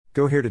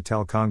Go here to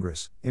tell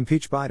Congress,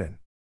 impeach Biden.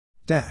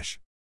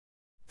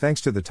 Thanks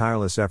to the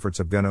tireless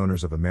efforts of Gun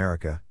Owners of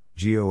America,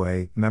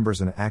 GOA,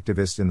 members and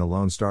activists in the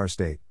Lone Star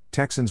State,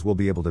 Texans will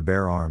be able to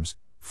bear arms,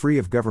 free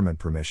of government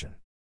permission.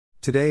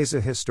 Today is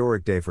a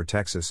historic day for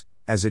Texas,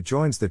 as it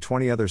joins the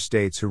 20 other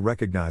states who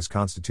recognize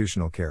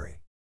constitutional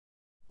carry.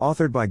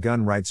 Authored by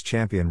gun rights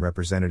champion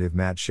Representative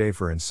Matt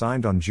Schaefer and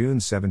signed on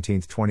June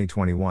 17,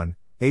 2021,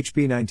 HB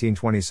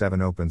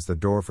 1927 opens the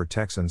door for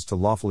Texans to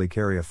lawfully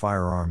carry a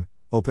firearm,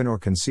 open or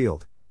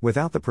concealed,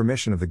 without the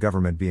permission of the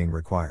government being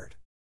required.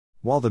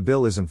 While the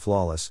bill isn't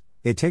flawless,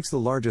 it takes the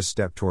largest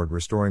step toward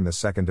restoring the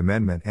Second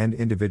Amendment and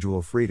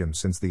individual freedom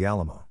since the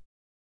Alamo.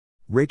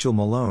 Rachel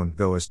Malone,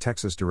 GOA's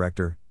Texas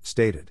director,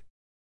 stated,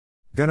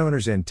 "Gun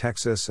owners in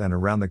Texas and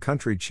around the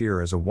country cheer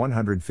as a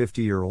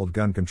 150-year-old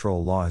gun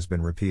control law has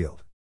been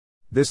repealed.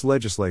 This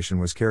legislation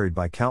was carried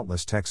by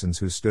countless Texans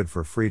who stood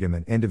for freedom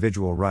and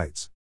individual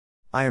rights.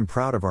 I am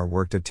proud of our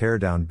work to tear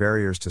down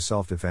barriers to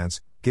self-defense,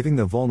 giving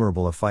the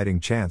vulnerable a fighting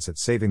chance at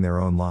saving their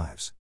own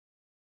lives.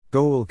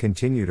 GOA will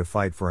continue to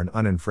fight for an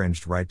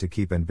uninfringed right to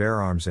keep and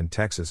bear arms in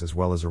Texas as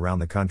well as around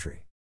the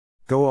country."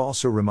 GOA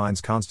also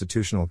reminds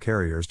constitutional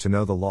carriers to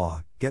know the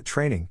law, get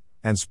training,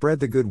 and spread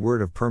the good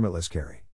word of permitless carry.